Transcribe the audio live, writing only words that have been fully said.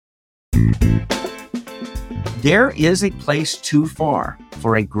There is a place too far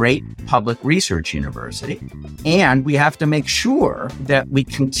for a great public research university, and we have to make sure that we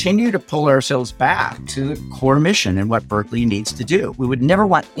continue to pull ourselves back to the core mission and what Berkeley needs to do. We would never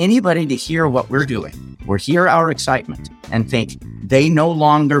want anybody to hear what we're doing or hear our excitement and think they no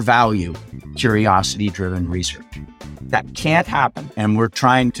longer value curiosity-driven research. That can't happen, and we're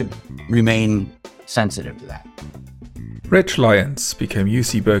trying to remain sensitive to that. Rich Lyons became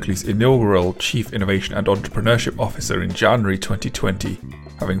UC Berkeley's inaugural Chief Innovation and Entrepreneurship Officer in January 2020,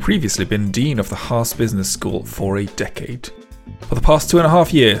 having previously been Dean of the Haas Business School for a decade. For the past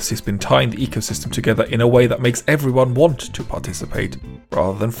 2.5 years, he's been tying the ecosystem together in a way that makes everyone want to participate,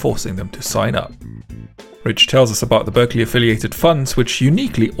 rather than forcing them to sign up. Rich tells us about the Berkeley-affiliated funds, which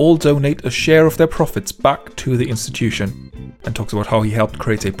uniquely all donate a share of their profits back to the institution, and talks about how he helped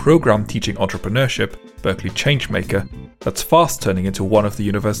create a program teaching entrepreneurship, Berkeley Changemaker, that's fast turning into one of the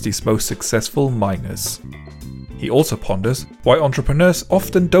university's most successful minors. He also ponders why entrepreneurs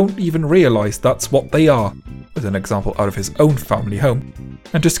often don't even realize that's what they are, with an example out of his own family home,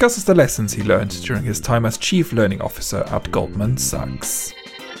 and discusses the lessons he learned during his time as Chief Learning Officer at Goldman Sachs.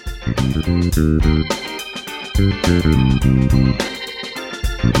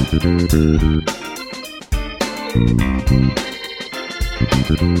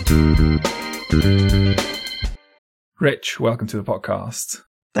 Rich, welcome to the podcast.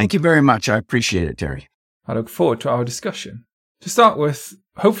 Thank you very much. I appreciate it, Terry. I look forward to our discussion. To start with,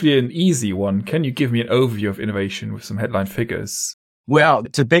 hopefully an easy one, can you give me an overview of innovation with some headline figures? Well,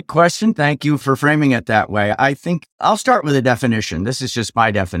 it's a big question. Thank you for framing it that way. I think I'll start with a definition. This is just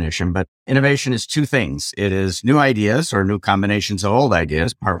my definition, but innovation is two things. It is new ideas or new combinations of old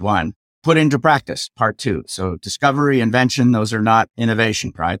ideas, part one, put into practice, part two. So discovery, invention, those are not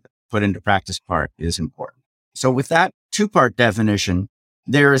innovation, right? Put into practice part is important. So with that two-part definition,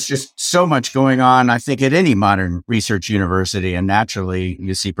 there is just so much going on, I think, at any modern research university. And naturally,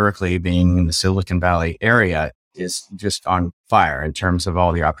 UC Berkeley being in the Silicon Valley area is just on fire in terms of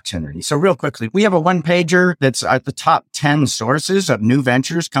all the opportunities. So real quickly, we have a one-pager that's at the top 10 sources of new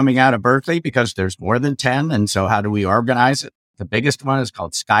ventures coming out of Berkeley because there's more than 10. And so how do we organize it? The biggest one is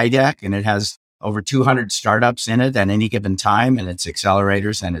called Skydeck, and it has over 200 startups in it at any given time, and its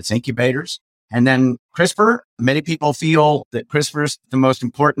accelerators and its incubators. And then CRISPR, many people feel that CRISPR is the most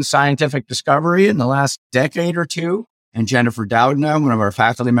important scientific discovery in the last decade or two. And Jennifer Doudna, one of our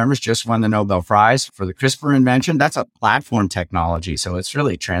faculty members, just won the Nobel Prize for the CRISPR invention. That's a platform technology. So it's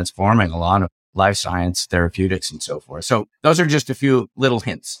really transforming a lot of life science, therapeutics, and so forth. So those are just a few little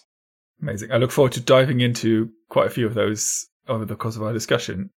hints. Amazing. I look forward to diving into quite a few of those over the course of our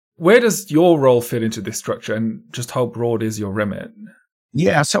discussion. Where does your role fit into this structure, and just how broad is your remit?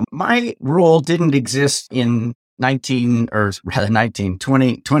 Yeah, so my role didn't exist in 2019.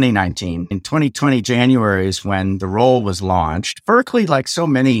 In 2020, January is when the role was launched. Berkeley, like so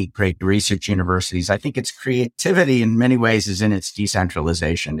many great research universities, I think its creativity in many ways is in its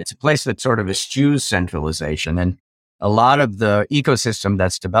decentralization. It's a place that sort of eschews centralization. And a lot of the ecosystem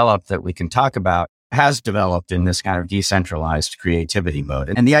that's developed that we can talk about has developed in this kind of decentralized creativity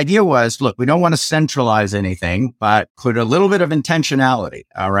mode. And the idea was, look, we don't want to centralize anything, but put a little bit of intentionality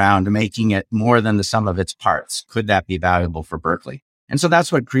around making it more than the sum of its parts. Could that be valuable for Berkeley? And so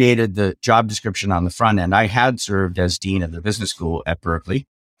that's what created the job description on the front end. I had served as dean of the business school at Berkeley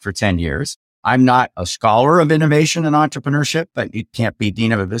for 10 years. I'm not a scholar of innovation and entrepreneurship, but you can't be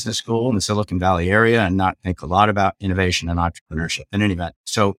dean of a business school in the Silicon Valley area and not think a lot about innovation and entrepreneurship in any event.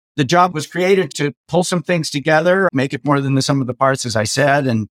 So the job was created to pull some things together, make it more than the sum of the parts, as I said,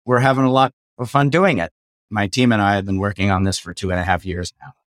 and we're having a lot of fun doing it. My team and I have been working on this for 2.5 years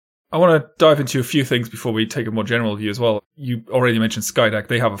now. I want to dive into a few things before we take a more general view as well. You already mentioned Skydeck.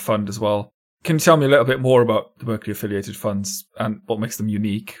 They have a fund as well. Can you tell me a little bit more about the Berkeley affiliated funds and what makes them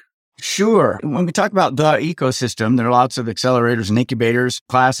unique? Sure. When we talk about the ecosystem, there are lots of accelerators and incubators,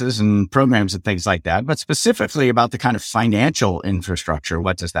 classes and programs and things like that, but specifically about the kind of financial infrastructure.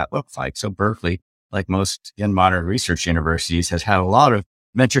 What does that look like? So Berkeley, like most modern research universities, has had a lot of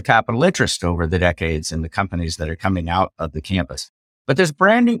venture capital interest over the decades in the companies that are coming out of the campus. But there's a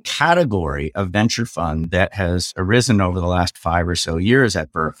brand new category of venture fund that has arisen over the last 5 or so years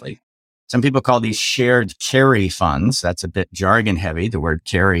at Berkeley. Some people call these shared carry funds. That's a bit jargon heavy. The word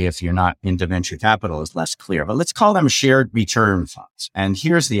carry, if you're not into venture capital, is less clear, but let's call them shared return funds. And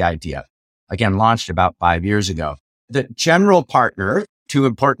here's the idea. Again, launched about 5 years ago. The general partner, two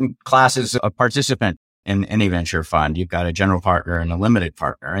important classes of participant in any venture fund. You've got a general partner and a limited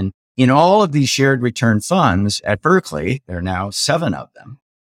partner. And in all of these shared return funds at Berkeley, there are now 7 of them.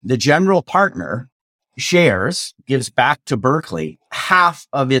 The general partner shares gives back to Berkeley half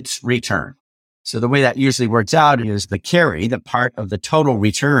of its return. So the way that usually works out is the carry, the part of the total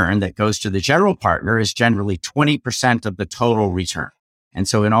return that goes to the general partner, is generally 20% of the total return. And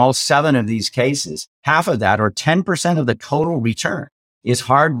so in all 7 of these cases, half of that, or 10% of the total return, is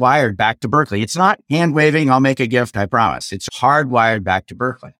hardwired back to Berkeley. It's not hand waving, I'll make a gift, I promise. It's hardwired back to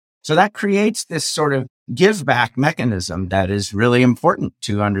Berkeley. So that creates this sort of give back mechanism that is really important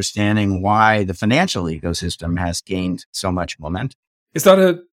to understanding why the financial ecosystem has gained so much momentum. Is that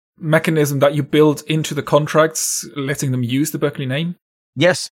a mechanism that you build into the contracts, letting them use the Berkeley name?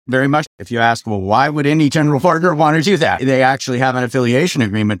 Yes, very much. If you ask, well, why would any general partner want to do that? They actually have an affiliation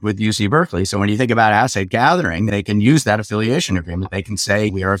agreement with UC Berkeley. So when you think about asset gathering, they can use that affiliation agreement. They can say,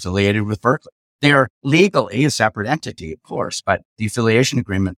 we are affiliated with Berkeley. They are legally a separate entity, of course, but the affiliation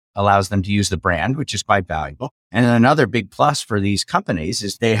agreement allows them to use the brand, which is quite valuable. And then another big plus for these companies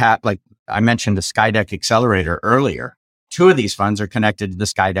is they have, like I mentioned, the Skydeck Accelerator earlier. 2 of these funds are connected to the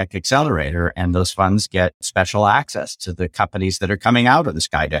Skydeck Accelerator, and those funds get special access to the companies that are coming out of the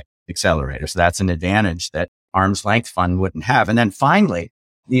Skydeck Accelerator. So that's an advantage that arm's length fund wouldn't have. And then finally,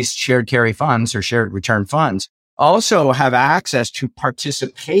 these shared carry funds or shared return funds also have access to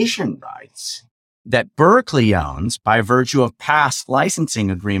participation rights that Berkeley owns by virtue of past licensing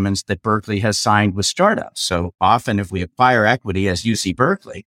agreements that Berkeley has signed with startups. So often if we acquire equity as UC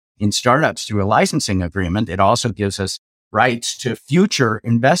Berkeley in startups through a licensing agreement, it also gives us rights to future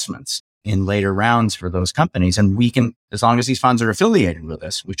investments in later rounds for those companies. And we can, as long as these funds are affiliated with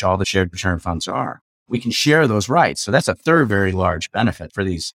us, which all the shared return funds are, we can share those rights. So that's a third very large benefit for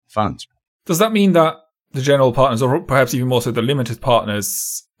these funds. Does that mean that the general partners, or perhaps even more so the limited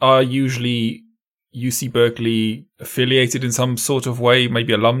partners, are usually UC Berkeley affiliated in some sort of way,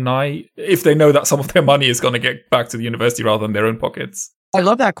 maybe alumni, if they know that some of their money is going to get back to the university rather than their own pockets? I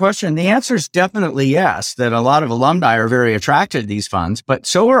love that question. The answer is definitely yes, that a lot of alumni are very attracted to these funds, but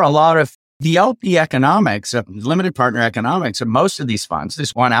so are a lot of the LP economics, limited partner economics of most of these funds.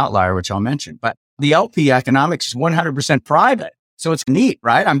 There's one outlier, which I'll mention, but the LP economics is 100% private. So it's neat,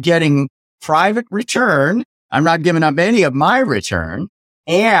 right? I'm getting private return. I'm not giving up any of my return.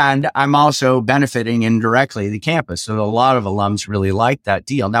 And I'm also benefiting indirectly the campus. So a lot of alums really like that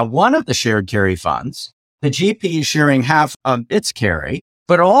deal. Now, one of the shared carry funds, the GP is sharing half of its carry,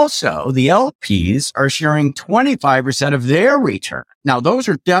 but also the LPs are sharing 25% of their return. Now, those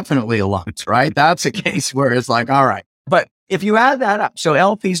are definitely alums, right? That's a case where it's like, all right. But if you add that up, so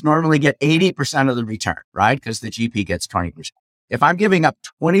LPs normally get 80% of the return, right? Because the GP gets 20%. If I'm giving up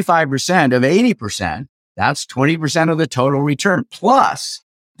 25% of 80%, that's 20% of the total return plus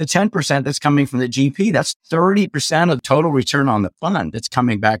the 10% that's coming from the GP. That's 30% of the total return on the fund that's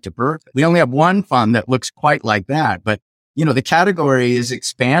coming back to Berkeley. We only have one fund that looks quite like that, but the category is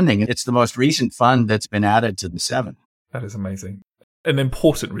expanding. It's the most recent fund that's been added to the 7. That is amazing. An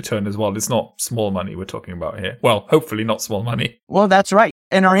important return as well. It's not small money we're talking about here. Well, hopefully not small money. Well, that's right.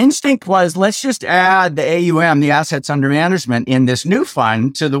 And our instinct was, let's just add the AUM, the assets under management in this new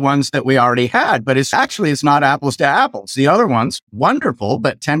fund to the ones that we already had. But it's not apples to apples. The other ones, wonderful,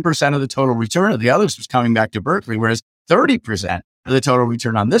 but 10% of the total return of the others was coming back to Berkeley, whereas 30% of the total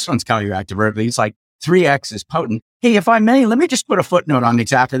return on this one's coming back to Berkeley. It's like 3x is potent. Hey, if I may, let me just put a footnote on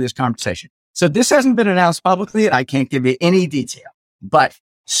exactly this conversation. So this hasn't been announced publicly. I can't give you any detail, but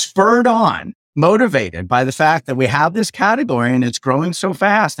spurred on, motivated by the fact that we have this category and it's growing so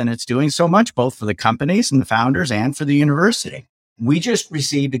fast and it's doing so much both for the companies and the founders and for the university. We just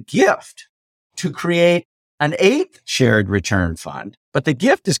received a gift to create an 8th shared return fund, but the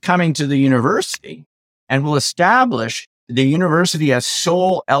gift is coming to the university and will establish the university as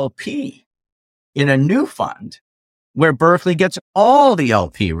sole LP in a new fund where Berkeley gets all the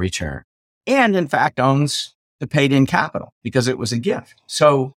LP return and in fact owns the paid in capital because it was a gift.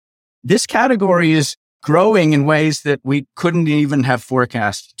 So this category is growing in ways that we couldn't even have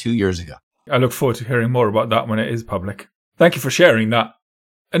forecast 2 years ago. I look forward to hearing more about that when it is public. Thank you for sharing that.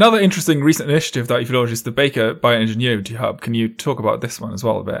 Another interesting recent initiative that you've launched is the Baker Bioengineering Hub. Can you talk about this one as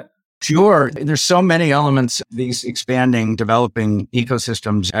well a bit? Sure. There's so many elements, these expanding, developing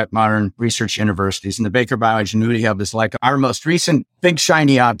ecosystems at modern research universities. And the Baker Bioengineering Hub is like our most recent big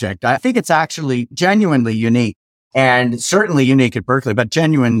shiny object. I think it's actually genuinely unique. And certainly unique at Berkeley, but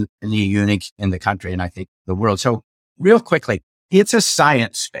genuinely unique in the country and I think the world. So real quickly, it's a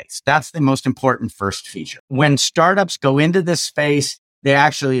science space. That's the most important first feature. When startups go into this space, they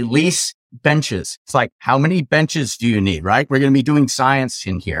actually lease benches. It's like, how many benches do you need, right? We're going to be doing science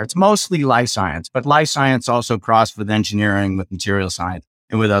in here. It's mostly life science, but life science also crossed with engineering, with material science,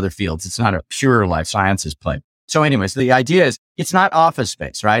 and with other fields. It's not a pure life sciences play. So anyways, the idea is it's not office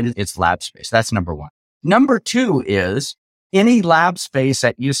space, right? It's lab space. That's number one. Number two is any lab space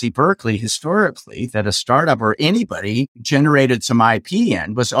at UC Berkeley historically that a startup or anybody generated some IP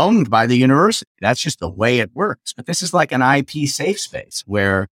in was owned by the university. That's just the way it works. But this is like an IP safe space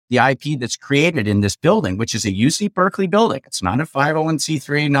where the IP that's created in this building, which is a UC Berkeley building, it's not a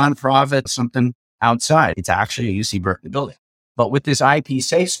 501c3 nonprofit, something outside. It's actually a UC Berkeley building. But with this IP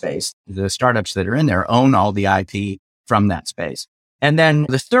safe space, the startups that are in there own all the IP from that space. And then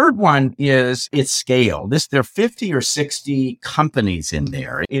the third one is its scale. There are 50 or 60 companies in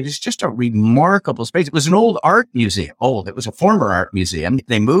there. It is just a remarkable space. It was an old art museum. It was a former art museum.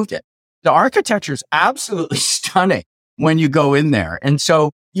 They moved it. The architecture is absolutely stunning when you go in there. And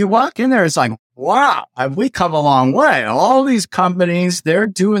so you walk in there, it's like, wow, have we come a long way? All these companies, they're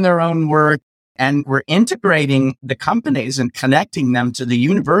doing their own work. And we're integrating the companies and connecting them to the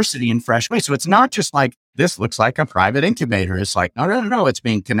university in fresh ways. So it's not just like, this looks like a private incubator. It's like, no. It's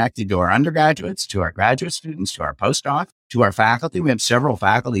being connected to our undergraduates, to our graduate students, to our postdoc, to our faculty. We have several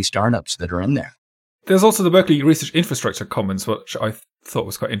faculty startups that are in there. There's also the Berkeley Research Infrastructure Commons, which I thought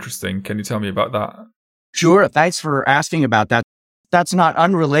was quite interesting. Can you tell me about that? Sure. Thanks for asking about that. That's not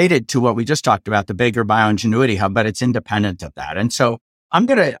unrelated to what we just talked about, the Baker Bioingenuity Hub, but it's independent of that. And so I'm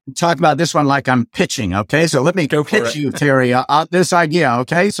going to talk about this one like I'm pitching, okay? So let me pitch you, Terry, this idea,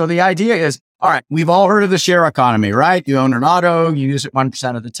 okay? So the idea is, all right, we've all heard of the share economy, right? You own an auto, you use it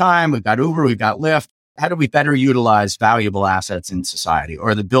 1% of the time. We've got Uber, we've got Lyft. How do we better utilize valuable assets in society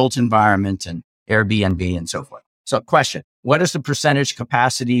or the built environment and Airbnb and so forth? So question, what is the percentage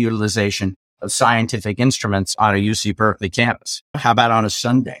capacity utilization of scientific instruments on a UC Berkeley campus? How about on a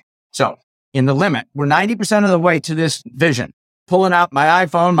Sunday? So in the limit, we're 90% of the way to this vision. Pulling out my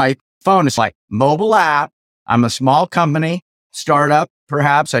phone is like mobile app. I'm a small company, startup,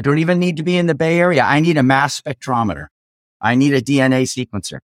 perhaps. I don't even need to be in the Bay Area. I need a mass spectrometer. I need a DNA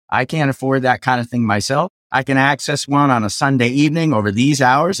sequencer. I can't afford that kind of thing myself. I can access one on a Sunday evening over these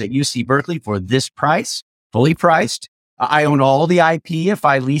hours at UC Berkeley for this price, fully priced. I own all the IP if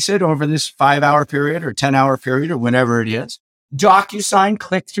I lease it over this 5-hour period or 10-hour period or whenever it is. DocuSign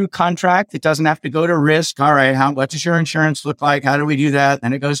click-through contract. It doesn't have to go to risk. All right, what does your insurance look like? How do we do that?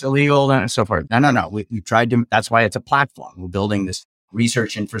 Then it goes to legal and so forth. No. We tried to, that's why it's a platform. We're building this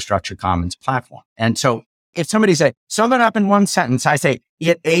research infrastructure commons platform. And so if somebody say, sum it up in one sentence, I say,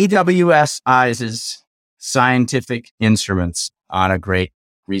 it AWSizes scientific instruments on a great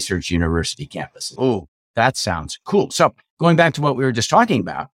research university campus. Oh, that sounds cool. So going back to what we were just talking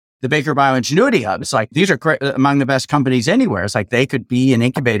about, the Baker Bioingenuity Hub, it's like, these are among the best companies anywhere. It's like they could be an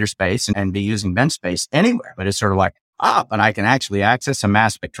incubator space and be using bench space anywhere, but it's sort of like, but I can actually access a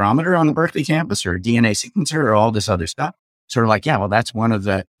mass spectrometer on the Berkeley campus or a DNA sequencer or all this other stuff. Sort of like, well, that's one of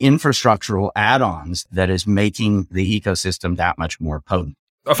the infrastructural add-ons that is making the ecosystem that much more potent.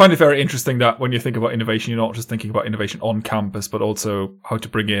 I find it very interesting that when you think about innovation, you're not just thinking about innovation on campus, but also how to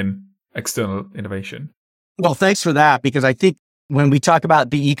bring in external innovation. Well, thanks for that, because I think when we talk about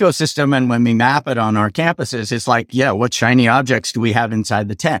the ecosystem and when we map it on our campuses, it's like, what shiny objects do we have inside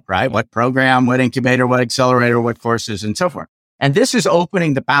the tent, right? What program, what incubator, what accelerator, what courses, and so forth. And this is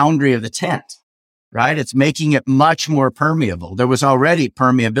opening the boundary of the tent, right? It's making it much more permeable. There was already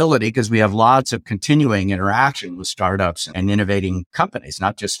permeability because we have lots of continuing interaction with startups and innovating companies,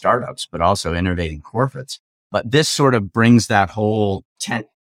 not just startups, but also innovating corporates. But this sort of brings that whole tent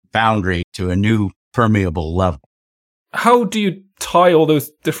boundary to a new permeable level. How do you tie all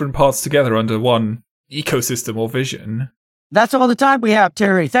those different parts together under one ecosystem or vision? That's all the time we have,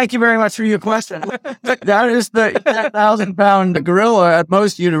 Terry. Thank you very much for your question. That is the 10,000-pound gorilla at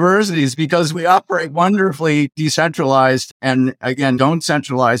most universities, because we operate wonderfully decentralized. And again, don't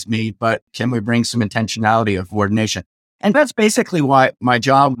centralize me, but can we bring some intentionality of coordination? And that's basically why my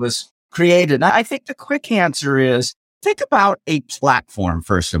job was created. I think the quick answer is, think about a platform,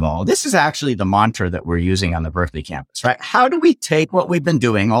 first of all. This is actually the mantra that we're using on the Berkeley campus, right? How do we take what we've been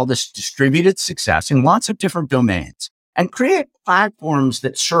doing, all this distributed success in lots of different domains, and create platforms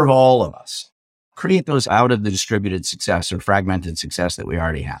that serve all of us? Create those out of the distributed success or fragmented success that we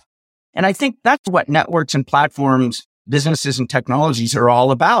already have. And I think that's what networks and platforms, businesses and technologies are all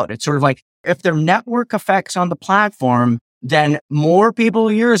about. It's sort of like, if there are network effects on the platform, then more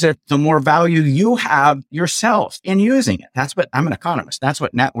people use it, the more value you have yourself in using it. That's what, I'm an economist. That's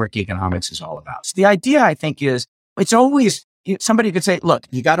what network economics is all about. So the idea, I think, is it's always, somebody could say, look,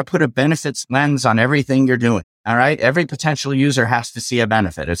 you got to put a benefits lens on everything you're doing. All right. Every potential user has to see a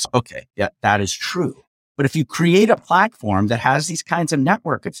benefit. It's okay. Yeah, that is true. But if you create a platform that has these kinds of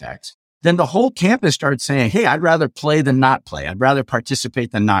network effects, then the whole campus starts saying, hey, I'd rather play than not play. I'd rather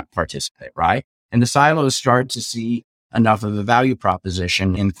participate than not participate. Right. And the silos start to see enough of a value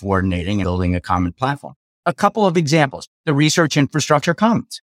proposition in coordinating and building a common platform. A couple of examples. The Research Infrastructure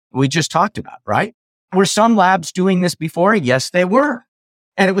Commons we just talked about, right? Were some labs doing this before? Yes, they were.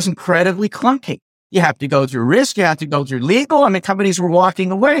 And it was incredibly clunky. You have to go through risk. You have to go through legal. I mean, companies were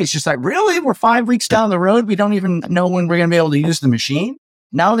walking away. It's just like, really? We're 5 weeks down the road. We don't even know when we're going to be able to use the machine.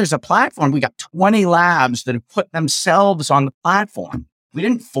 Now there's a platform. We got 20 labs that have put themselves on the platform. We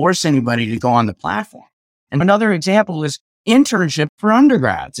didn't force anybody to go on the platform. And another example is internship for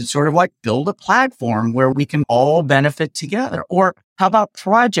undergrads. It's sort of like build a platform where we can all benefit together. Or how about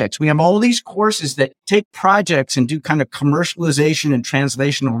projects? We have all these courses that take projects and do kind of commercialization and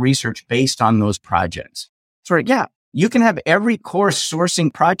translational research based on those projects. So yeah, you can have every course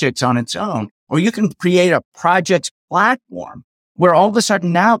sourcing projects on its own, or you can create a projects platform where all of a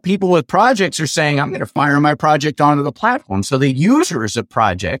sudden now people with projects are saying, I'm going to fire my project onto the platform. So the users of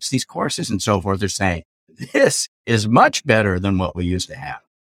projects, these courses and so forth, are saying, this is much better than what we used to have.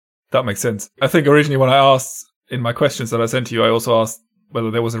 That makes sense. I think originally when I asked in my questions that I sent to you, I also asked whether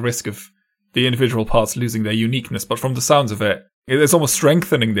there was a risk of the individual parts losing their uniqueness. But from the sounds of it, it's almost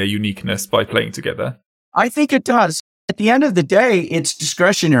strengthening their uniqueness by playing together. I think it does. At the end of the day, it's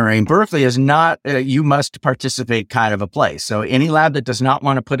discretionary. Berkeley is not you must participate kind of a place. So any lab that does not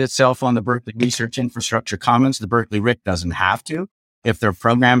want to put itself on the Berkeley Research Infrastructure Commons, the Berkeley RIC doesn't have to. If their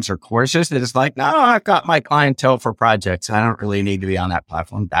programs or courses that is like, no, I've got my clientele for projects. I don't really need to be on that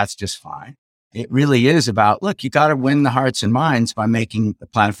platform. That's just fine. It really is about, look, you got to win the hearts and minds by making the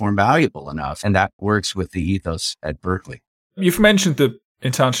platform valuable enough. And that works with the ethos at Berkeley. You've mentioned the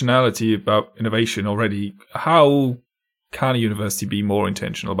intentionality about innovation already. How can a university be more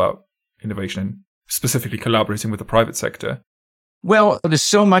intentional about innovation and specifically collaborating with the private sector? Well, there's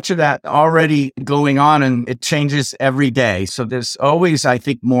so much of that already going on and it changes every day. So there's always, I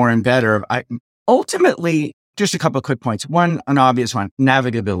think, more and better. Ultimately, just a couple of quick points. One, an obvious one,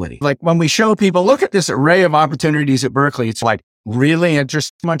 navigability. Like when we show people, look at this array of opportunities at Berkeley, it's like, really? It's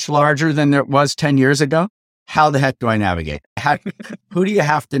just much larger than it was 10 years ago? How the heck do I navigate? Who do you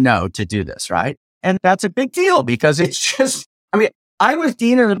have to know to do this, right? And that's a big deal because it's just, I was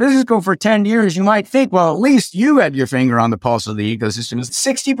dean of the business school for 10 years. You might think, well, at least you had your finger on the pulse of the ecosystem.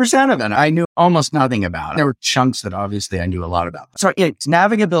 60% of it, I knew almost nothing about. There were chunks that obviously I knew a lot about. So it's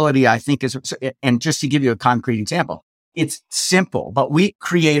navigability, I think is, and just to give you a concrete example, it's simple, but we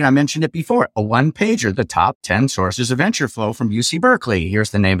create, I mentioned it before, a one pager, the top 10 sources of venture flow from UC Berkeley. Here's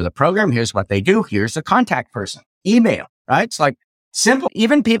the name of the program. Here's what they do. Here's the contact person, email, right? It's like, simple.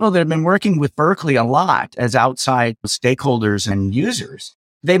 Even people that have been working with Berkeley a lot as outside stakeholders and users,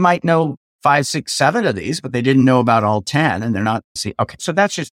 they might know 5, 6, 7 of these, but they didn't know about all 10 and they're not, okay. So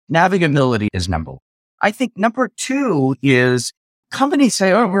that's just navigability is number one. I think number 2 is companies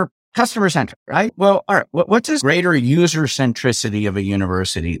say, oh, we're customer centric, right? Well, all right. What does greater user centricity of a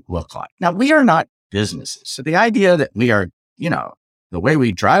university look like? Now, we are not businesses. So the idea that we are, the way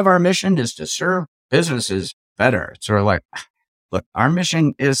we drive our mission is to serve businesses better. It's sort of like, look, our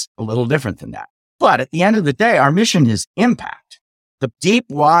mission is a little different than that. But at the end of the day, our mission is impact. The deep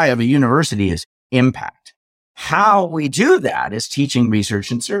why of a university is impact. How we do that is teaching,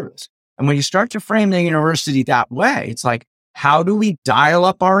 research, and service. And when you start to frame the university that way, it's like, how do we dial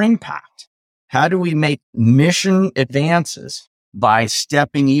up our impact? How do we make mission advances by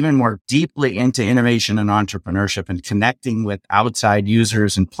stepping even more deeply into innovation and entrepreneurship and connecting with outside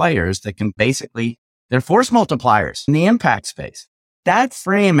users and players that can basically they're force multipliers in the impact space. That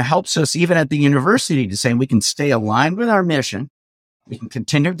frame helps us even at the university to say we can stay aligned with our mission. We can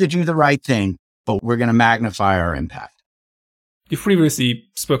continue to do the right thing, but we're going to magnify our impact. You've previously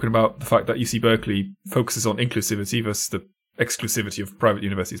spoken about the fact that UC Berkeley focuses on inclusivity versus the exclusivity of private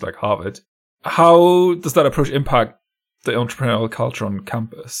universities like Harvard. How does that approach impact the entrepreneurial culture on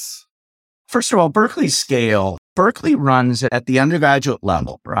campus? First of all, Berkeley's scale. Berkeley runs at the undergraduate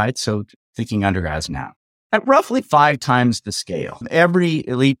level, right? So thinking undergrads now, at roughly 5 times the scale. Every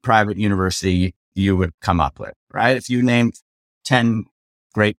elite private university you would come up with, right? If you named 10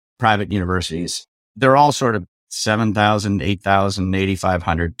 great private universities, they're all sort of 7,000, 8,000,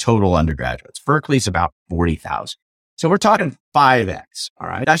 8,500 total undergraduates. Berkeley's about 40,000. So we're talking 5X, all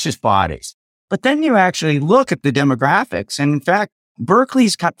right? That's just bodies. But then you actually look at the demographics. And in fact,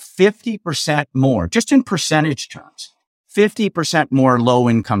 Berkeley's got 50% more, just in percentage terms, 50% more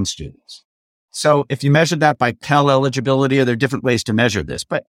low-income students. So if you measure that by Pell eligibility, there are different ways to measure this,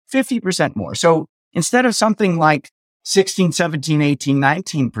 but 50% more. So instead of something like 16, 17, 18,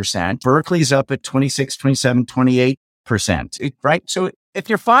 19%, Berkeley's up at 26, 27, 28%, right? So if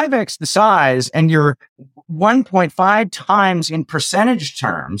you're 5X the size and you're 1.5 times in percentage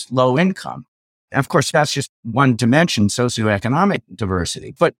terms low income, Of course, that's just one dimension, socioeconomic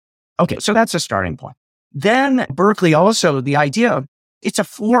diversity. But okay, so that's a starting point. Then Berkeley also, the idea, it's a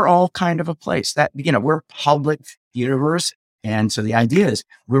for all kind of a place that, we're a public universe. And so the idea is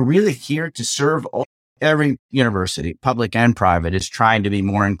we're really here to serve every university, public and private, is trying to be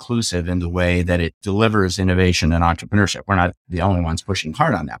more inclusive in the way that it delivers innovation and entrepreneurship. We're not the only ones pushing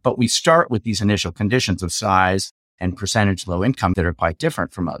hard on that, but we start with these initial conditions of size and percentage low income that are quite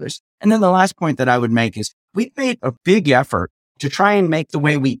different from others. And then the last point that I would make is we've made a big effort to try and make the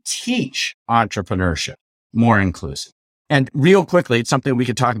way we teach entrepreneurship more inclusive. And real quickly, it's something we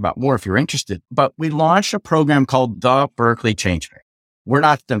could talk about more if you're interested, but we launched a program called the Berkeley Changemaker. We're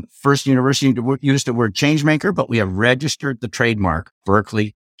not the first university to use the word changemaker, but we have registered the trademark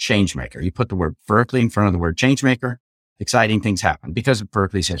Berkeley Changemaker. You put the word Berkeley in front of the word changemaker, exciting things happen because of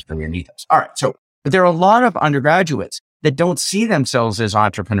Berkeley's history and ethos. All right. So there are a lot of undergraduates that don't see themselves as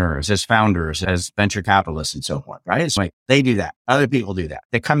entrepreneurs, as founders, as venture capitalists and so forth, right? It's like they do that. Other people do that.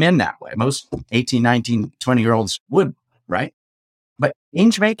 They come in that way. Most 18, 19, 20-year-olds would, right? But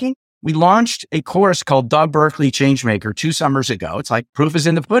change making, we launched a course called The Berkeley Changemaker 2 summers ago. It's like proof is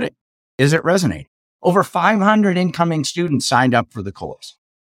in the pudding. Is it resonating? Over 500 incoming students signed up for the course.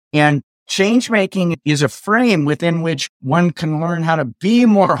 And change making is a frame within which one can learn how to be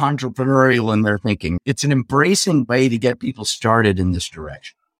more entrepreneurial in their thinking. It's an embracing way to get people started in this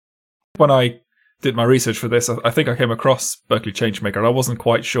direction. When I did my research for this, I think I came across Berkeley Changemaker, and I wasn't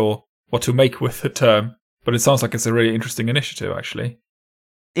quite sure what to make with the term, but it sounds like it's a really interesting initiative, actually.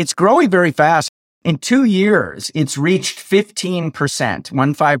 It's growing very fast. In 2 years, it's reached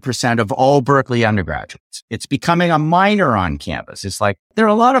 15% of all Berkeley undergraduates. It's becoming a minor on campus. It's like, there are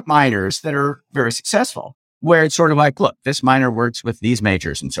a lot of minors that are very successful, where it's sort of like, look, this minor works with these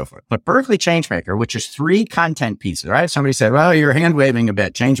majors and so forth. But Berkeley Changemaker, which is 3 content pieces, right? Somebody said, well, you're hand waving a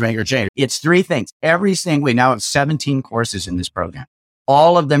bit, Changemaker, change. It's 3 things. We now have 17 courses in this program.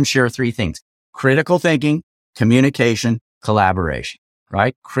 All of them share 3 things: critical thinking, communication, collaboration.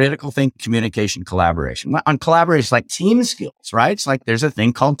 Right? Critical thinking, communication, collaboration. On collaboration, it's like team skills, right? It's like there's a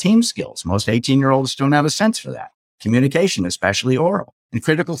thing called team skills. Most 18-year-olds don't have a sense for that. Communication, especially oral, and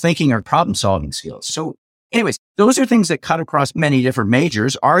critical thinking are problem-solving skills. So anyways, those are things that cut across many different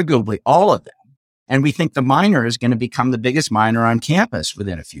majors, arguably all of them. And we think the minor is going to become the biggest minor on campus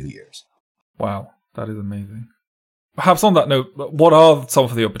within a few years. Wow, that is amazing. Perhaps on that note, what are some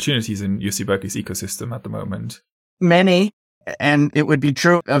of the opportunities in UC Berkeley's ecosystem at the moment? Many. And it would be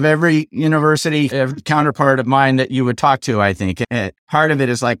true of every university, every counterpart of mine that you would talk to, I think. Part of it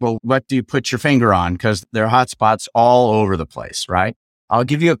is like, well, what do you put your finger on? Because there are hotspots all over the place, right? I'll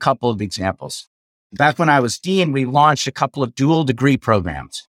give you a couple of examples. Back when I was dean, we launched a couple of dual degree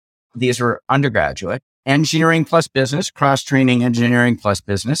programs. These were undergraduate, engineering plus business, cross-training engineering plus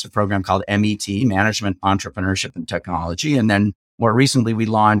business, a program called MET, Management, Entrepreneurship, and Technology. And then more recently, we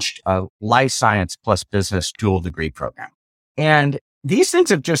launched a life science plus business dual degree program. And these things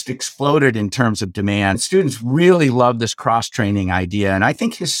have just exploded in terms of demand. Students really love this cross-training idea. And I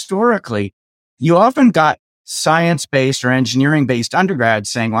think historically, you often got science-based or engineering-based undergrads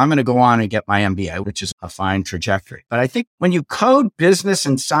saying, well, I'm going to go on and get my MBA, which is a fine trajectory. But I think when you code business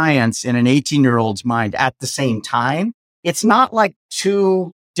and science in an 18-year-old's mind at the same time, it's not like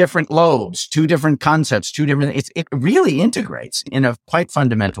 2 different lobes, 2 different concepts, it really integrates in a quite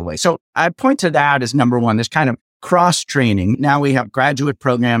fundamental way. So I point to that as number one, this kind of cross-training. Now we have graduate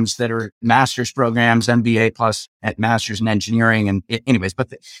programs that are master's programs, MBA plus at master's in engineering. And anyways,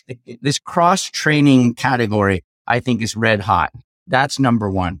 but this cross-training category, I think, is red hot. That's number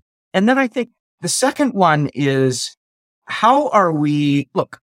one. And then I think the second one is, how are we,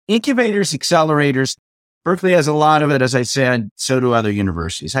 look, incubators, accelerators, Berkeley has a lot of it, as I said, so do other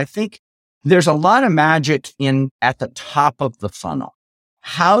universities. I think there's a lot of magic at the top of the funnel.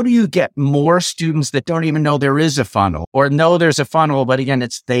 How do you get more students that don't even know there is a funnel, or know there's a funnel, but again,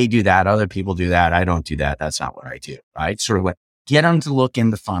 they do that. Other people do that. I don't do that. That's not what I do, right? Sort of get them to look in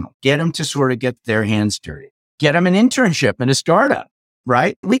the funnel, get them to sort of get their hands dirty, get them an internship in a startup,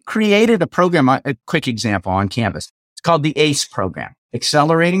 right? We created a program, a quick example on campus. It's called the ACE program,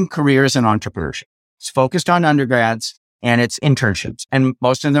 Accelerating Careers in Entrepreneurship. It's focused on undergrads and it's internships, and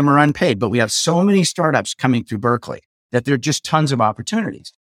most of them are unpaid, but we have so many startups coming through Berkeley that there are just tons of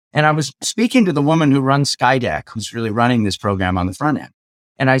opportunities. And I was speaking to the woman who runs Skydeck, who's really running this program on the front end.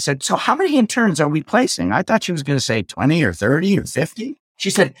 And I said, so how many interns are we placing? I thought she was going to say 20 or 30 or 50. She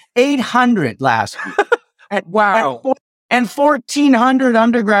said 800 last week. Wow. And 1,400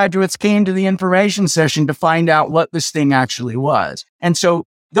 undergraduates came to the information session to find out what this thing actually was. And so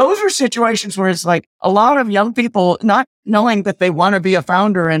those are situations where it's like a lot of young people not knowing that they want to be a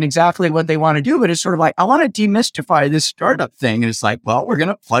founder and exactly what they want to do, but it's sort of like, I want to demystify this startup thing. And it's like, well, we're going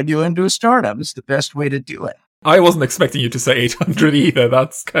to plug you into a startup. It's the best way to do it. I wasn't expecting you to say 800 either.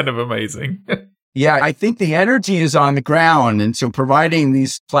 That's kind of amazing. Yeah, I think the energy is on the ground. And so providing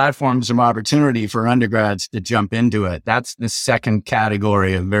these platforms of opportunity for undergrads to jump into it, that's the second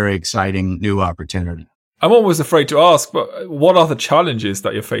category of very exciting new opportunity. I'm almost afraid to ask, but what are the challenges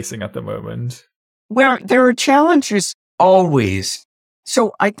that you're facing at the moment? Well, there are challenges always.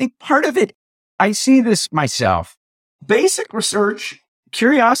 So I think part of it, I see this myself. Basic research,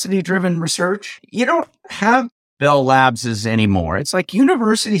 curiosity-driven research, you don't have Bell Labs anymore. It's like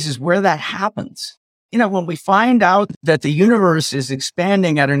universities is where that happens. When we find out that the universe is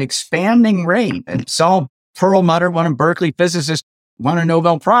expanding at an expanding rate, and Saul Perlmutter, one of Berkeley physicists, won a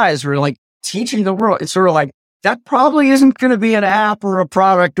Nobel Prize for like teaching the world. It's sort of like, that probably isn't going to be an app or a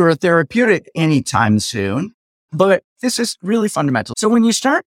product or a therapeutic anytime soon, but this is really fundamental. So when you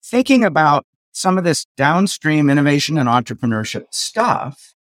start thinking about some of this downstream innovation and entrepreneurship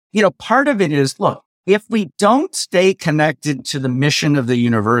stuff, part of it is, look, if we don't stay connected to the mission of the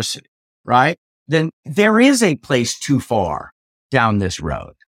university, right, then there is a place too far down this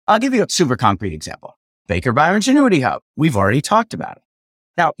road. I'll give you a super concrete example. Baker Bioingenuity Hub. We've already talked about it.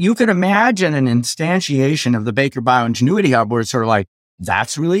 Now, you could imagine an instantiation of the Baker Bioingenuity Hub where it's sort of like,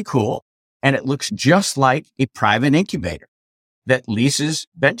 that's really cool. And it looks just like a private incubator that leases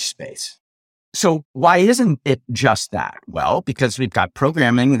bench space. So why isn't it just that? Well, because we've got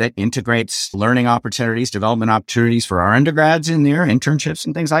programming that integrates learning opportunities, development opportunities for our undergrads in there, internships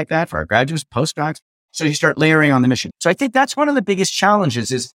and things like that, for our graduates, postdocs. So you start layering on the mission. So I think that's one of the biggest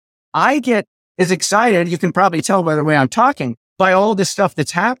challenges is I get as excited, you can probably tell by the way I'm talking, by all this stuff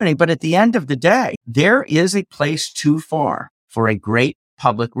that's happening. But at the end of the day, there is a place too far for a great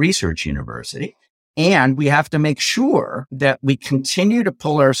public research university. And we have to make sure that we continue to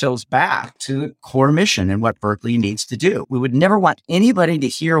pull ourselves back to the core mission and what Berkeley needs to do. We would never want anybody to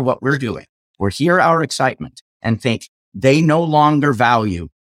hear what we're doing or hear our excitement and think they no longer value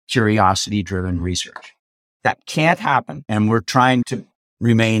curiosity-driven research. That can't happen. And we're trying to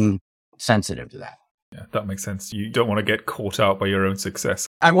remain sensitive to that. Yeah, that makes sense. You don't want to get caught out by your own success.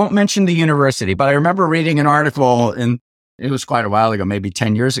 I won't mention the university, but I remember reading an article it was quite a while ago, maybe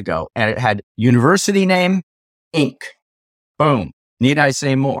 10 years ago, and it had university name, Inc. Boom. Need I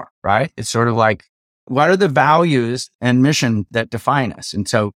say more, right? It's sort of like, what are the values and mission that define us? And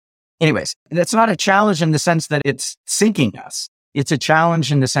so anyways, that's not a challenge in the sense that it's sinking us. It's a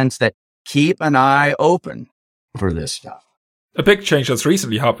challenge in the sense that keep an eye open for this stuff. A big change that's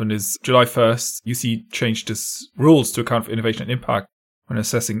recently happened is July 1st, UC changed its rules to account for innovation and impact when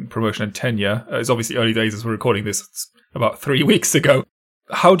assessing promotion and tenure. It's obviously early days as we're recording this. It's about 3 weeks ago.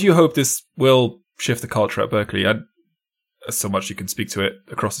 How do you hope this will shift the culture at Berkeley? And so much you can speak to it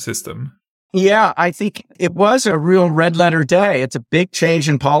across the system. Yeah, I think it was a real red letter day. It's a big change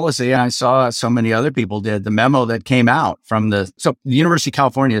in policy. I saw so many other people did the memo that came out from the University of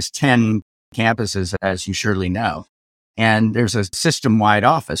California has 10 campuses, as you surely know. And there's a system-wide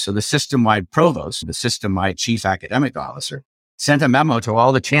office. So the system-wide provost, the system-wide chief academic officer, sent a memo to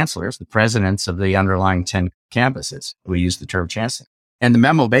all the chancellors, the presidents of the underlying 10 campuses. We use the term chancellor. And the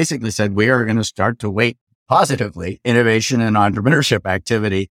memo basically said, we are going to start to weight positively innovation and entrepreneurship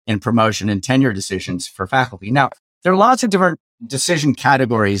activity in promotion and tenure decisions for faculty. Now, there are lots of different decision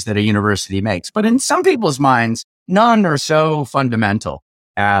categories that a university makes, but in some people's minds, none are so fundamental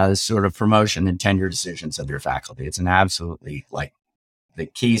as sort of promotion and tenure decisions of their faculty. It's an absolutely like the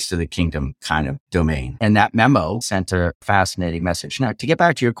keys to the kingdom kind of domain. And that memo sent a fascinating message. Now, to get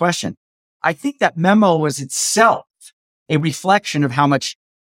back to your question, I think that memo was itself a reflection of how much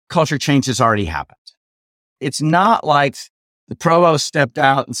culture change has already happened. It's not like the provost stepped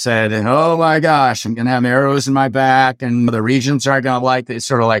out and said, oh my gosh, I'm going to have arrows in my back and the regents aren't going to like it. It's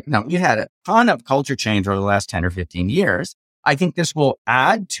sort of like, no, you had a ton of culture change over the last 10 or 15 years. I think this will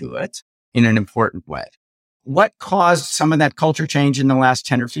add to it in an important way. What caused some of that culture change in the last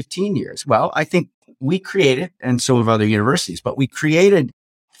 10 or 15 years? Well, I think we created, and so have other universities, but we created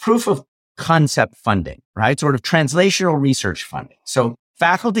proof of concept funding, right? Sort of translational research funding. So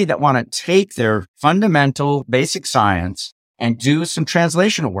faculty that want to take their fundamental basic science and do some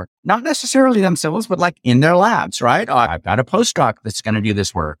translational work, not necessarily themselves, but like in their labs, right? Oh, I've got a postdoc that's going to do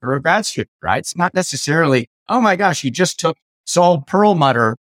this work or a grad student, right? It's not necessarily, oh my gosh, you just took Saul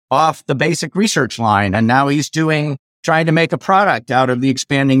Perlmutter off the basic research line and now he's trying to make a product out of the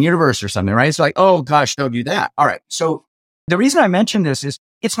expanding universe or something, right? It's like, oh gosh, don't do that. All right. So the reason I mention this is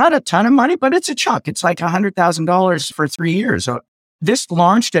it's not a ton of money, but it's a chunk. It's like $100,000 for 3 years. So This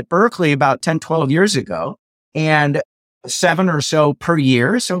launched at Berkeley about 10, 12 years ago, and 7 or so per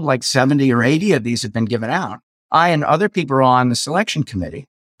year. So like 70 or 80 of these have been given out. I and other people are on the selection committee.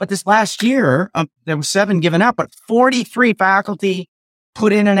 But this last year, there were 7 given out, but 43 faculty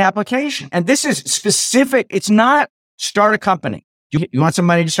put in an application. And this is specific. It's not start a company. You want some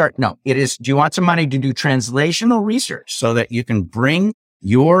money to start? No, it is, do you want some money to do translational research so that you can bring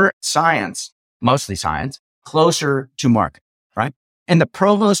your science, mostly science, closer to market, right? And the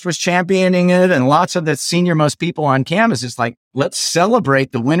provost was championing it, and lots of the senior most people on campus is like, let's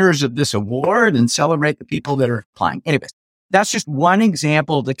celebrate the winners of this award and celebrate the people that are applying. Anyways, that's just one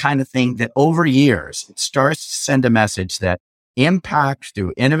example of the kind of thing that over years, it starts to send a message that impact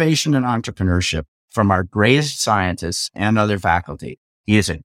through innovation and entrepreneurship from our greatest scientists and other faculty is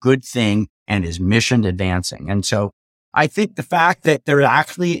a good thing and is mission advancing. And so I think the fact that there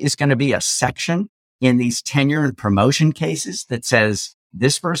actually is going to be a section in these tenure and promotion cases that says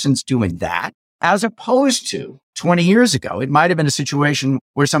this person's doing that, as opposed to 20 years ago, it might have been a situation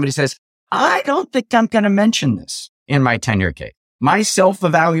where somebody says, I don't think I'm going to mention this in my tenure case. My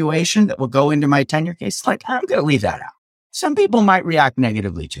self-evaluation that will go into my tenure case, like, I'm going to leave that out. Some people might react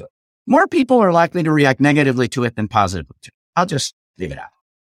negatively to it. More people are likely to react negatively to it than positively to it. I'll just leave it out.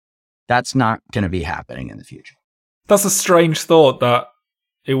 That's not going to be happening in the future. That's a strange thought that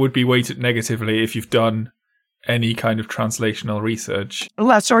it would be weighted negatively if you've done any kind of translational research.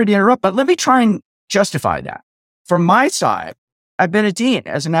 Well, sorry to interrupt, but let me try and justify that. From my side, I've been a dean.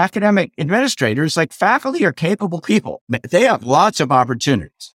 As an academic administrator, it's like faculty are capable people. They have lots of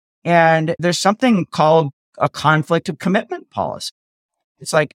opportunities. And there's something called a conflict of commitment policy.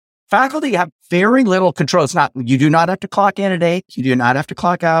 It's like faculty have very little control. It's not, you do not have to clock in at 8. You do not have to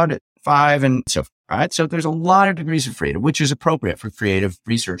clock out at 5 and so forth. Right? So there's a lot of degrees of freedom, which is appropriate for creative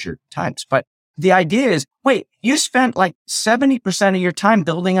researcher types. But the idea is, wait, you spent like 70% of your time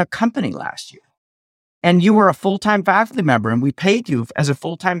building a company last year. And you were a full-time faculty member, and we paid you as a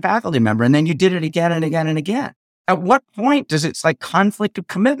full-time faculty member. And then you did it again and again and again. At what point does it's like conflict of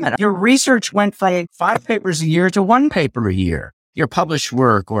commitment? Your research went from 5 papers a year to 1 paper a year. Your published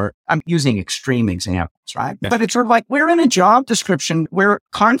work, or I'm using extreme examples, right? Yeah. But it's sort of like we're in a job description where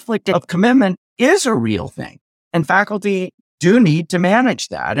conflict of commitment is a real thing. And faculty do need to manage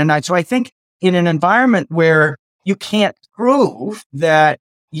that. And so I think in an environment where you can't prove that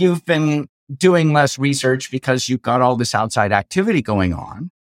you've been doing less research because you've got all this outside activity going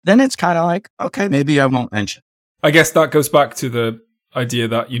on, then it's kind of like, okay, maybe I won't mention. I guess that goes back to the idea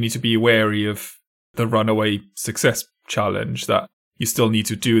that you need to be wary of the runaway success challenge, that you still need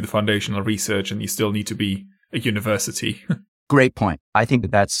to do the foundational research and you still need to be a university. Great point. I think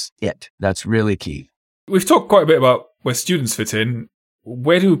that's it. That's really key. We've talked quite a bit about where students fit in.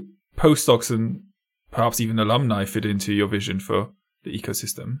 Where do postdocs and perhaps even alumni fit into your vision for the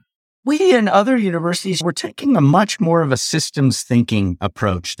ecosystem? We in other universities, we're taking a much more of a systems thinking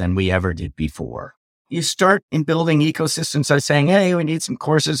approach than we ever did before. You start in building ecosystems by saying, hey, we need some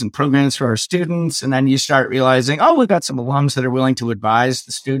courses and programs for our students. And then you start realizing, oh, we've got some alums that are willing to advise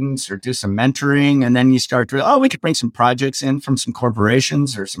the students or do some mentoring. And then you start to, we could bring some projects in from some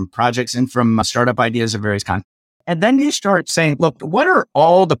corporations or some projects in from startup ideas of various kinds. And then you start saying, look, what are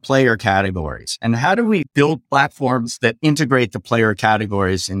all the player categories? And how do we build platforms that integrate the player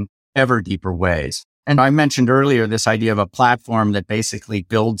categories in ever deeper ways? And I mentioned earlier this idea of a platform that basically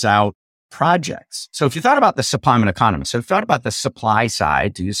builds out projects. So if you thought about the supply, I'm an economist. So if you thought about the supply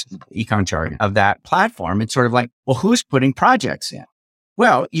side, to use econ jargon, of that platform, it's sort of like, well, who's putting projects in?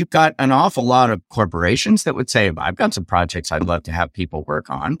 Well, you've got an awful lot of corporations that would say, I've got some projects I'd love to have people work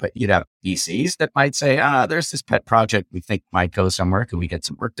on, but you'd have VCs that might say, there's this pet project we think might go somewhere. Could we get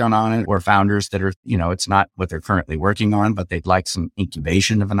some work done on it? Or founders that are, it's not what they're currently working on, but they'd like some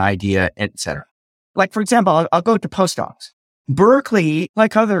incubation of an idea, et cetera. Like, for example, I'll go to postdocs. Berkeley,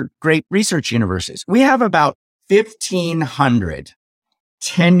 like other great research universities, we have about 1,500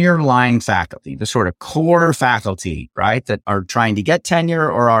 tenure line faculty, the sort of core faculty, right, that are trying to get tenure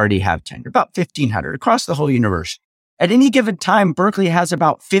or already have tenure, about 1,500 across the whole university. At any given time, Berkeley has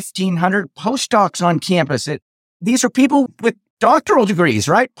about 1,500 postdocs on campus. These are people with doctoral degrees,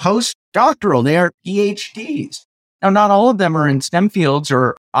 right? Postdoctoral, they are PhDs. Now, not all of them are in STEM fields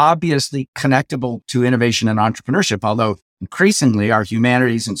or obviously connectable to innovation and entrepreneurship, although increasingly our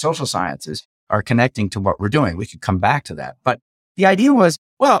humanities and social sciences are connecting to what we're doing. We could come back to that. But the idea was,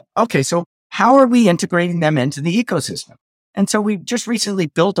 well, okay, so how are we integrating them into the ecosystem? And so we just recently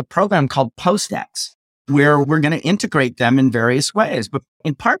built a program called PostX, where we're going to integrate them in various ways, but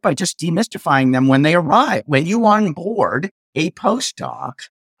in part by just demystifying them when they arrive. When you onboard a postdoc,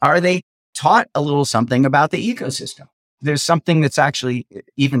 are they taught a little something about the ecosystem? there's something that's actually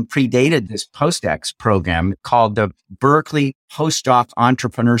even predated this PostX program called the Berkeley Postdoc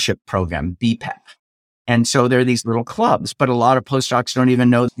Entrepreneurship Program, BPEP. And so there are these little clubs, but a lot of postdocs don't even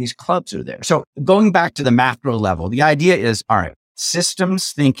know these clubs are there. So going back to the macro level, the idea is, all right,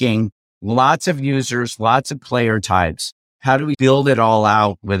 systems thinking, lots of users, lots of player types. How do we build it all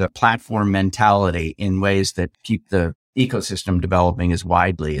out with a platform mentality in ways that keep the ecosystem developing as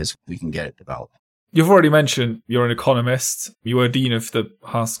widely as we can get it developed? You've already mentioned you're an economist. You were dean of the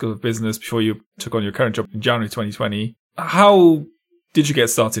Haas School of Business before you took on your current job in January 2020. How did you get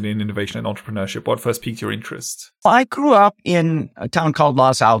started in innovation and entrepreneurship? What first piqued your interest? I grew up in a town called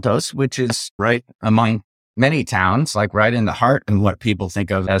Los Altos, which is right among many towns, like right in the heart of what people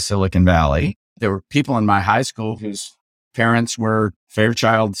think of as Silicon Valley. There were people in my high school whose parents were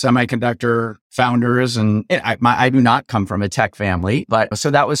Fairchild Semiconductor founders. And I do not come from a tech family, but so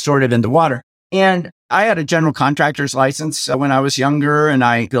that was sort of in the water. And I had a general contractor's license when I was younger, and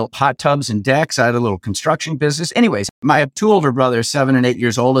I built hot tubs and decks. I had a little construction business. Anyways, I have two older brothers, 7 and 8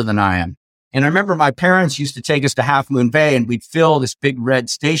 years older than I am. And I remember my parents used to take us to Half Moon Bay, and we'd fill this big red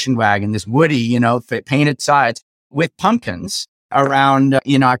station wagon, this woody, painted sides with pumpkins around,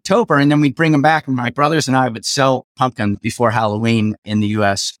 October. And then we'd bring them back, and my brothers and I would sell pumpkins before Halloween in the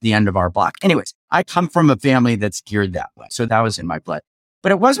US, the end of our block. Anyways, I come from a family that's geared that way. So that was in my blood.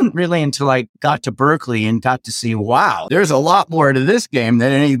 But it wasn't really until I got to Berkeley and got to see, wow, there's a lot more to this game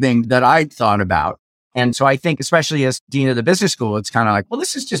than anything that I'd thought about. And so I think, especially as dean of the business school, it's kind of like, well,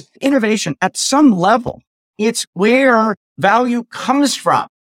 this is just innovation at some level. It's where value comes from,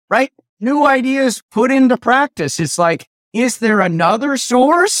 right? New ideas put into practice. It's like, is there another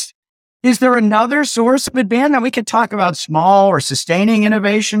source? Is there another source of advantage? Now we can talk about small or sustaining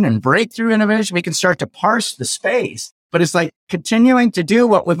innovation and breakthrough innovation. We can start to parse the space. But it's like continuing to do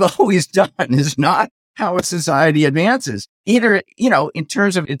what we've always done is not how a society advances, either, in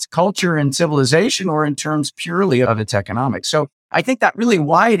terms of its culture and civilization or in terms purely of its economics. So I think that really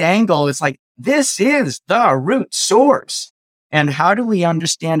wide angle is like, this is the root source. And how do we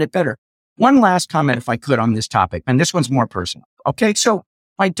understand it better? One last comment, if I could, on this topic, and this one's more personal. Okay, so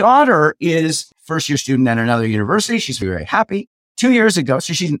my daughter is first-year student at another university. She's very happy. 2 years ago,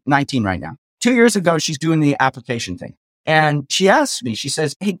 so she's 19 right now. 2 years ago, she's doing the application thing. And she asked me, she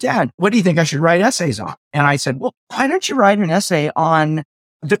says, hey, Dad, what do you think I should write essays on? And I said, well, why don't you write an essay on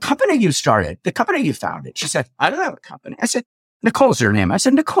the company you started, the company you founded? She said, I don't have a company. I said, Nicole's her name. I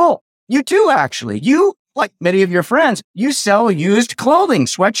said, Nicole, you do actually. You, like many of your friends, you sell used clothing,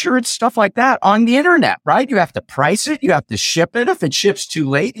 sweatshirts, stuff like that on the internet, right? You have to price it. You have to ship it. If it ships too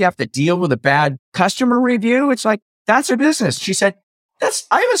late, you have to deal with a bad customer review. It's like, that's a business. She said,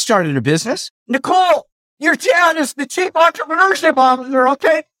 I haven't started a business. Nicole, your dad is the chief entrepreneurship officer,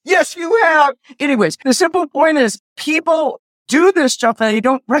 okay? Yes, you have. Anyways, the simple point is people do this stuff and they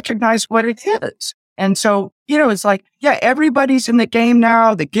don't recognize what it is. And so, it's like, yeah, everybody's in the game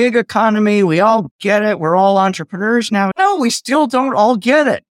now, the gig economy, we all get it. We're all entrepreneurs now. No, we still don't all get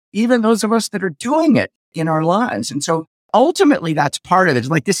it, even those of us that are doing it in our lives. And so ultimately that's part of it. It's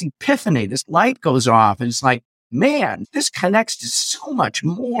like this epiphany, this light goes off and it's like, man, this connects to so much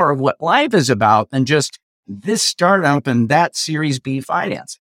more of what life is about than just this startup and that Series B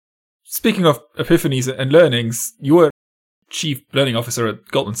financing. Speaking of epiphanies and learnings, you were chief learning officer at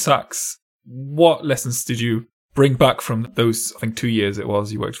Goldman Sachs. What lessons did you bring back from those, I think 2 years it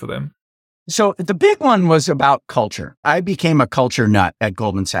was, you worked for them? So the big one was about culture. I became a culture nut at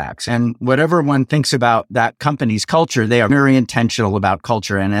Goldman Sachs. And whatever one thinks about that company's culture, they are very intentional about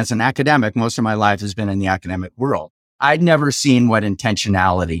culture. And as an academic, most of my life has been in the academic world. I'd never seen what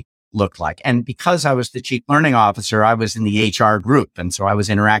intentionality looked like. And because I was the chief learning officer, I was in the HR group. And so I was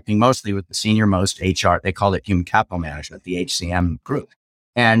interacting mostly with the senior most HR, they called it human capital management, the HCM group.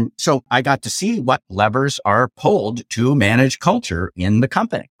 And so I got to see what levers are pulled to manage culture in the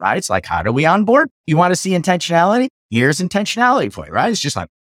company, right? It's like, how do we onboard? You want to see intentionality? Here's intentionality for you, right? It's just like,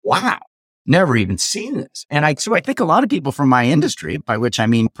 wow, never even seen this. And so I think a lot of people from my industry, by which I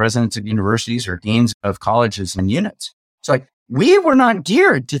mean presidents of universities or deans of colleges and units, it's like, we were not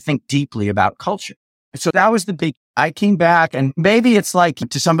geared to think deeply about culture. So that was the big, I came back and maybe it's like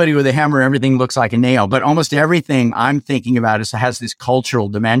to somebody with a hammer, everything looks like a nail, but almost everything I'm thinking about has this cultural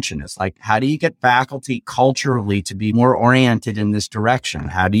dimension. It's like, how do you get faculty culturally to be more oriented in this direction?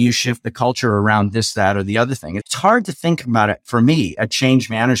 How do you shift the culture around this, that, or the other thing? It's hard to think about it for me, a change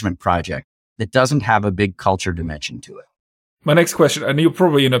management project that doesn't have a big culture dimension to it. My next question, and you're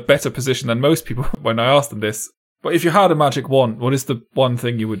probably in a better position than most people when I ask them this, but if you had a magic wand, what is the one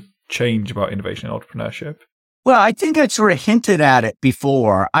thing you would change about innovation and entrepreneurship? Well, I think I sort of hinted at it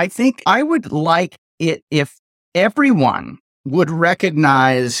before. I think I would like it if everyone would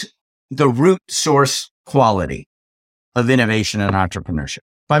recognize the root source quality of innovation and entrepreneurship.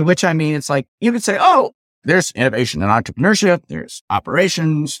 By which I mean, it's like you could say, oh, there's innovation and entrepreneurship, there's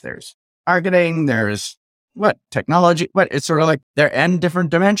operations, there's marketing, there's technology, but it's sort of like they're in different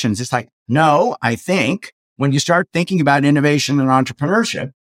dimensions. It's like, no, I think when you start thinking about innovation and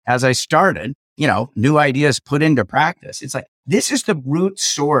entrepreneurship, as I started, new ideas put into practice, it's like, this is the root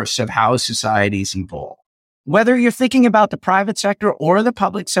source of how societies evolve. Whether you're thinking about the private sector or the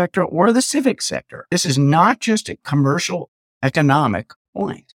public sector or the civic sector, this is not just a commercial economic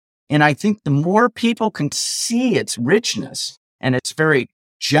point. And I think the more people can see its richness and its very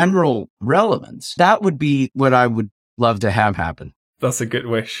general relevance, that would be what I would love to have happen. That's a good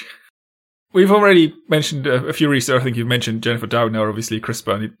wish. We've already mentioned a few researchers. I think you've mentioned Jennifer Doudna, obviously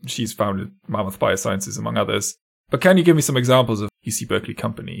CRISPR, and she's founded Mammoth Biosciences, among others. But can you give me some examples of UC Berkeley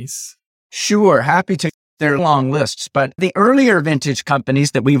companies? Sure, happy to. They're long lists, but the earlier vintage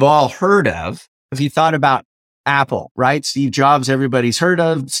companies that we've all heard of, if you thought about Apple, right? Steve Jobs, everybody's heard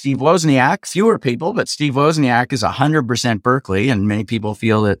of. Steve Wozniak, fewer people, but Steve Wozniak is 100% Berkeley. And many people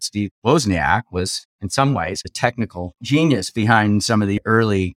feel that Steve Wozniak was, in some ways, a technical genius behind some of the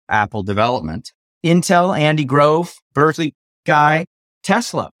early Apple development. Intel, Andy Grove, Berkeley guy.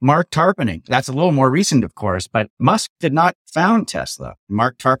 Tesla, Mark Tarpenning. That's a little more recent, of course, but Musk did not found Tesla.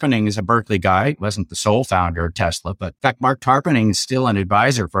 Mark Tarpenning is a Berkeley guy, wasn't the sole founder of Tesla, but in fact, Mark Tarpenning is still an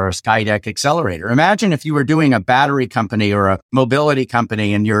advisor for our Skydeck accelerator. Imagine if you were doing a battery company or a mobility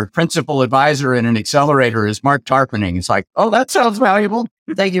company and your principal advisor in an accelerator is Mark Tarpenning. It's like, oh, that sounds valuable.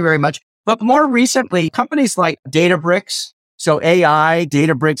 Thank you very much. But more recently, companies like Databricks. So AI,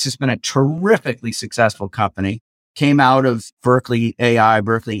 Databricks has been a terrifically successful company. Came out of Berkeley AI,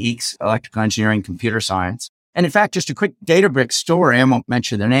 Berkeley EECS, electrical engineering, computer science. And in fact, just a quick Databricks story. I won't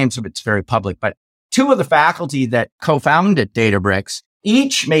mention their names, but it's very public. But two of the faculty that co-founded Databricks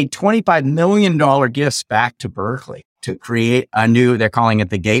each made $25 million gifts back to Berkeley to create a new, they're calling it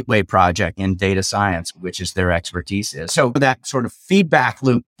the Gateway Project in data science, which is their expertise is. So that sort of feedback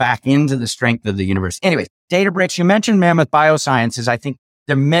loop back into the strength of the university. Anyways, Databricks, you mentioned Mammoth Biosciences. I think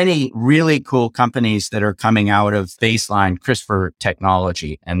there are many really cool companies that are coming out of baseline CRISPR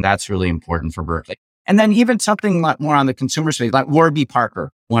technology, and that's really important for Berkeley. And then even something like more on the consumer space, like Warby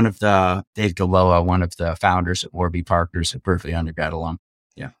Parker, Dave Galoa, one of the founders at Warby Parker's at Berkeley undergrad alum.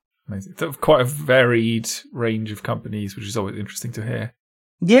 Yeah. Amazing. So quite a varied range of companies, which is always interesting to hear.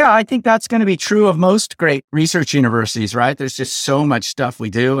 Yeah, I think that's going to be true of most great research universities, right? There's just so much stuff we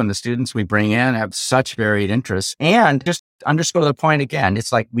do, and the students we bring in have such varied interests. And just underscore the point again,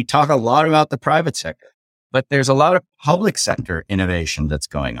 it's like we talk a lot about the private sector, but there's a lot of public sector innovation that's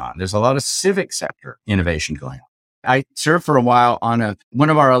going on. There's a lot of civic sector innovation going on. I served for a while on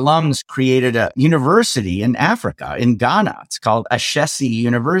one of our alums created a university in Africa, in Ghana. It's called Ashesi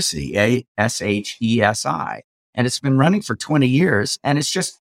University, ASHESI. And it's been running for 20 years. And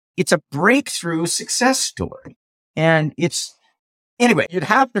it's a breakthrough success story. And anyway, you'd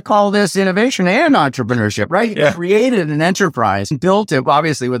have to call this innovation and entrepreneurship, right? You created an enterprise and built it,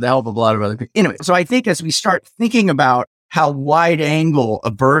 obviously, with the help of a lot of other people. Anyway, so I think as we start thinking about how wide angle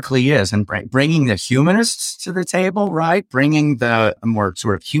of Berkeley is and bringing the humanists to the table, right? Bringing the more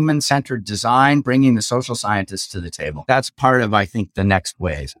sort of human-centered design, bringing the social scientists to the table. That's part of, I think, the next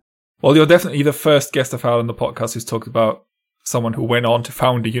wave. Well, you're definitely the first guest I've had on the podcast who's talked about someone who went on to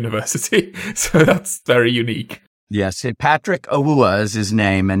found a university. So that's very unique. Yes, Patrick Awuah is his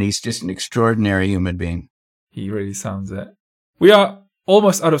name, and he's just an extraordinary human being. He really sounds it. We are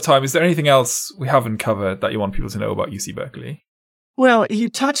almost out of time. Is there anything else we haven't covered that you want people to know about UC Berkeley? Well, you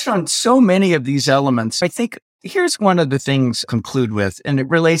touched on so many of these elements. I think here's one of the things to conclude with, and it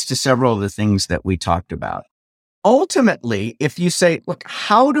relates to several of the things that we talked about. Ultimately, if you say, look,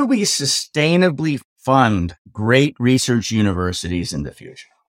 how do we sustainably fund great research universities in the future?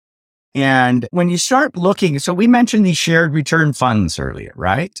 And when you start looking, so we mentioned these shared return funds earlier,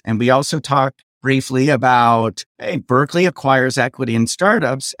 right? And we also talked briefly about, hey, Berkeley acquires equity in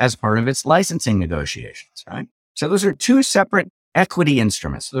startups as part of its licensing negotiations, right? So those are two separate equity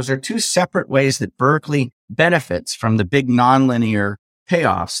instruments. Those are two separate ways that Berkeley benefits from the big nonlinear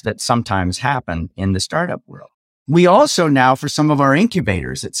payoffs that sometimes happen in the startup world. We also now, for some of our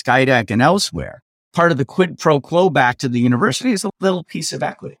incubators at Skydeck and elsewhere, part of the quid pro quo back to the university is a little piece of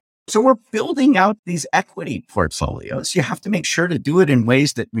equity. So we're building out these equity portfolios. You have to make sure to do it in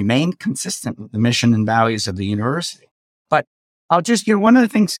ways that remain consistent with the mission and values of the university. But I'll just, one of the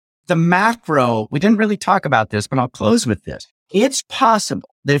things, the macro, we didn't really talk about this, but I'll close with this. It's possible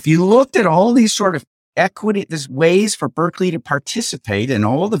that if you looked at all these sort of equity, there's ways for Berkeley to participate in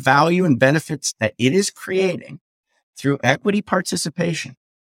all the value and benefits that it is creating through equity participation,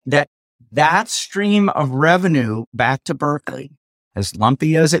 that stream of revenue back to Berkeley, as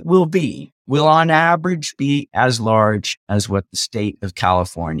lumpy as it will on average be as large as what the state of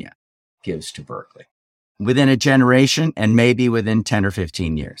California gives to Berkeley within a generation and maybe within 10 or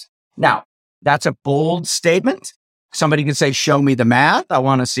 15 years. Now, that's a bold statement. Somebody could say, show me the math. I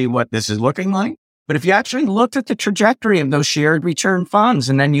want to see what this is looking like. But if you actually looked at the trajectory of those shared return funds,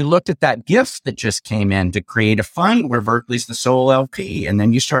 and then you looked at that gift that just came in to create a fund where Berkeley's the sole LP, and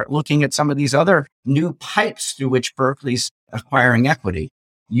then you start looking at some of these other new pipes through which Berkeley's acquiring equity,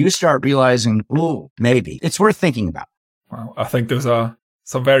 you start realizing, ooh, maybe it's worth thinking about. Wow, I think those are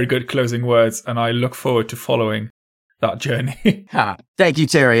some very good closing words, and I look forward to following that journey. Thank you,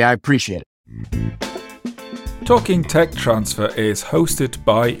 Terry. I appreciate it. Talking Tech Transfer is hosted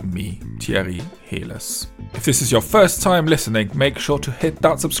by me, Thierry Heles. If this is your first time listening, make sure to hit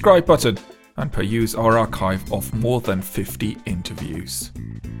that subscribe button and peruse our archive of more than 50 interviews.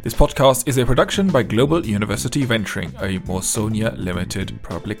 This podcast is a production by Global University Venturing, a Morsonia Limited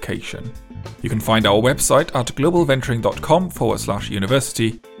publication. You can find our website at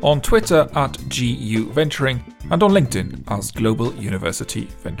globalventuring.com/university, on Twitter at GUVenturing, and on LinkedIn as Global University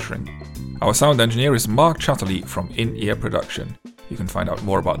Venturing. Our sound engineer is Mark Chatterley from In-Ear Production. You can find out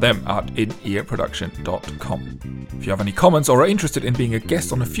more about them at inearproduction.com. If you have any comments or are interested in being a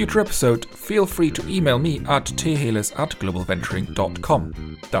guest on a future episode, feel free to email me at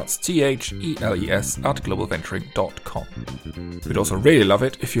theheles@globalventuring.com. That's THELES@globalventuring.com. We'd also really love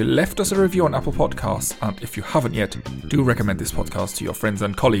it if you left us a review on Apple Podcasts, and if you haven't yet, do recommend this podcast to your friends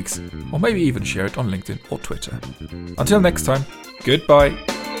and colleagues, or maybe even share it on LinkedIn or Twitter. Until next time, goodbye.